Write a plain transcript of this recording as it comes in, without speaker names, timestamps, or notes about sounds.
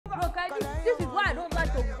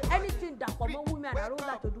and I don't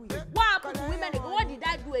like to do it. What happened to women again? What did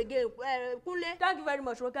I do again? Kule. Thank you very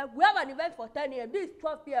much, okay? We have an event for 10 a.m. This is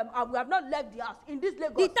 12 p.m. and we have not left the house in this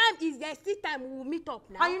Lagos. The time is there, still time we will meet up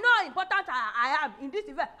now. And you know how important I am in this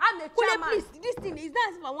event. I'm a chairman. Please, this thing is not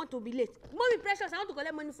as if I want to be late. Mommy Precious, I want to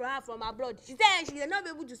collect money from her from abroad. She said she will not be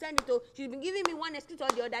able to send it to. She's been giving me one excuse or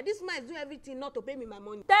the other. This man is doing everything not to pay me my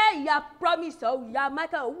money. Tell your promise or your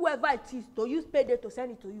Michael, whoever it is, to use Payday to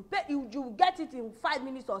send it to you. You will get it in 5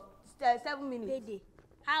 minutes or 7 minutes. Payday.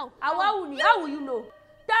 How? How will you know?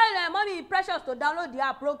 Tell Mommy Precious to download the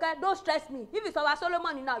app, okay? Don't stress me. If it's our solo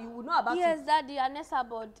money now, you will know about it. Yes, Daddy, Anessa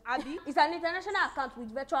board. Abi, it's an international account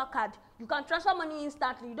with virtual card. You can transfer money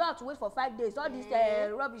instantly. You don't have to wait for 5 days. All this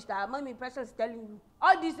rubbish that Mommy Precious is telling you.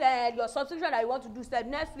 All this your subscription that you want to do,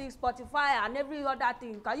 Netflix, Spotify, and every other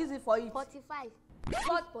thing. You can use it for it. Spotify.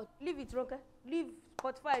 But leave it, okay? Leave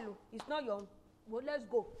Spotify alone. It's not your own. Well, let's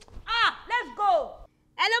go. Let's go.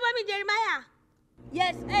 Hello, Mommy Jeremiah.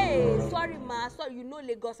 Yes, sorry ma, sorry, you know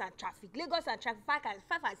Lagos and traffic. 5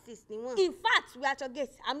 and 6 in one. In fact, we are at your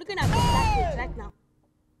gate. I'm looking at the black gate right now.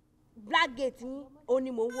 Black gate ni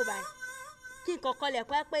oni mo wo báyìí. Kí n kọ́kọ́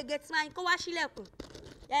lẹ̀kùn pé gate man kó wá ṣílẹ̀kùn.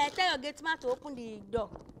 Tell your gate man to open the door.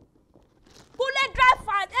 Kule drive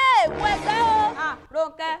fast. Wega o.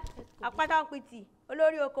 Ronke, apata npiti.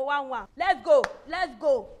 Olórí oko 11. Let's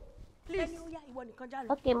go. Please.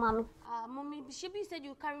 Okay, Mommy. Mommy, Shibi said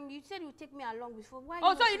you would take me along before. Why?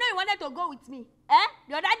 Oh, so you know you wanted to go with me?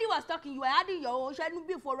 Your daddy was talking. You were adding your own schedule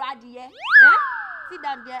before daddy. Sit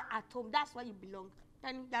down there at home. That's where you belong.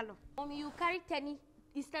 Tenny, Gallo. Mommy, you carry Tenny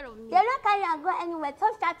instead of me. They don't carry and go anywhere.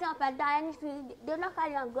 Stop starting up and down anything. They don't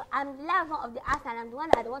carry and go. I'm the last one of the house, and I'm the one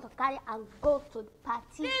that I want to carry and go to the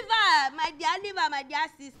party. Leave her, my dear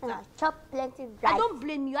sister. Chop plenty rice. I don't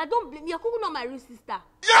blame you. You're not my real sister.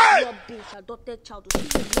 Yeah! You're a bitch, adopted child. You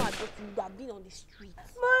have been on the street.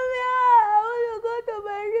 Mommy, I want to go to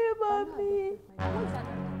my room, Mommy. Who is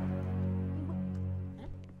adopted?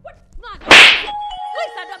 What? No, who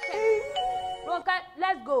is adopted? Okay,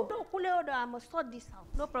 let's go. No, Kule, I must sort this out.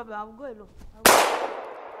 No problem, I will go alone.